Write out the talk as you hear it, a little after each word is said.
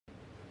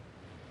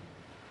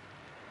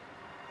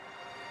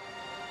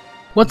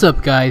What's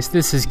up guys,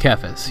 this is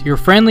Kefis, your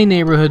friendly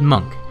neighborhood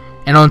monk,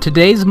 and on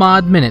today's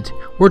Mod Minute,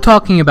 we're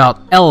talking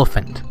about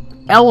Elephant.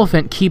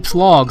 Elephant keeps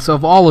logs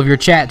of all of your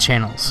chat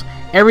channels,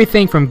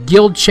 everything from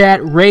guild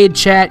chat, raid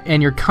chat,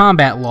 and your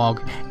combat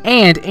log,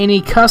 and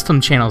any custom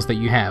channels that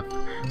you have.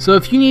 So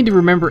if you need to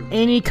remember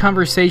any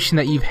conversation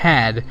that you've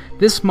had,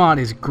 this mod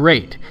is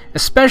great,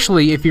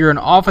 especially if you're an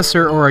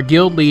officer or a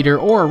guild leader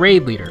or a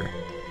raid leader.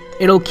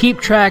 It'll keep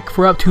track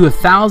for up to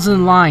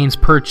 1,000 lines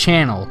per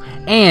channel,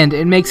 and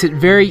it makes it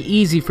very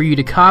easy for you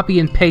to copy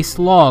and paste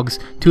logs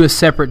to a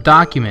separate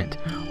document.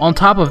 On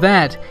top of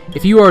that,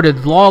 if you are to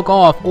log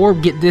off or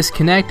get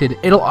disconnected,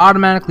 it'll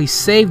automatically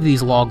save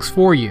these logs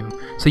for you,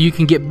 so you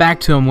can get back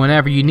to them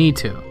whenever you need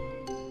to.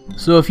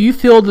 So if you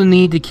feel the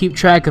need to keep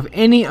track of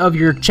any of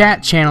your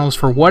chat channels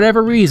for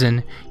whatever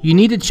reason, you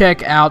need to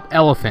check out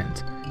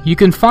Elephant. You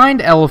can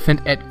find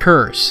Elephant at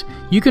Curse.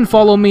 You can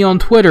follow me on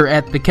Twitter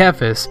at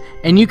TheKefis,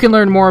 and you can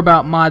learn more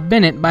about Mod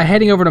Minute by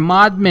heading over to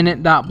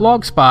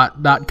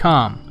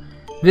modminute.blogspot.com.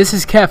 This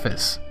is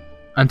Kefis.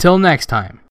 Until next time.